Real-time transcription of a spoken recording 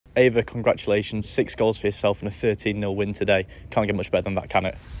Ava, congratulations, 6 goals for yourself and a 13-0 win today. Can't get much better than that, can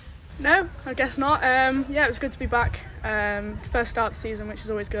it? No, I guess not. Yeah, it was good to be back. First start of the season, which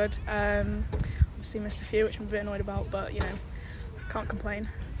is always good. Obviously missed a few, which I'm a bit annoyed about, but can't complain.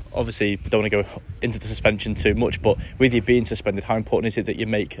 Obviously, we don't want to go into the suspension too much, but with you being suspended, how important is it that you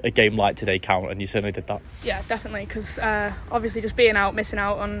make a game like today count? And you certainly did that. Yeah, definitely, because obviously just being out, missing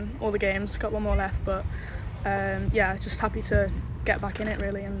out on all the games, got one more left, but yeah, just happy to get back in it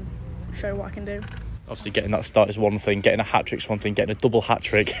really and show what I can do. Obviously, getting that start is one thing, getting a hat-trick is one thing, getting a double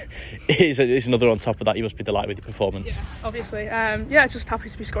hat-trick is another on top of that. You must be delighted with your performance. Yeah, obviously. Yeah, just happy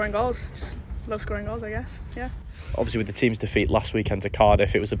to be scoring goals. Just love scoring goals, I guess. Yeah. Obviously, with the team's defeat last weekend to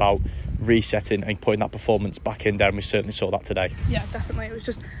Cardiff, it was about resetting and putting that performance back in there, and we certainly saw that today. Yeah, definitely. It was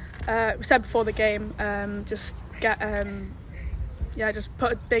just, we said before the game, just get, just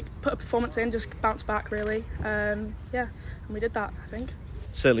put a performance in, just bounce back really. And we did that, I think.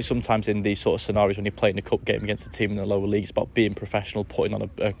 Certainly sometimes in these sort of scenarios when you're playing a cup game against a team in the lower leagues, about being professional, putting on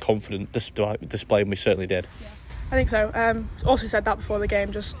a confident display, and we certainly did. Yeah, I think so. Also said that before the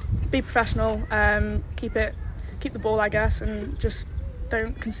game, just be professional, keep the ball, I guess, and just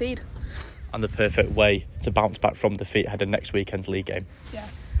don't concede. And the perfect way to bounce back from defeat ahead of next weekend's league game. Yeah,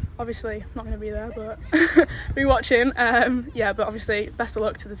 obviously not going to be there, but be watching. But obviously best of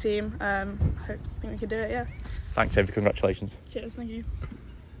luck to the team. I think we can do it, yeah. Thanks, Ava. Congratulations. Cheers, thank you.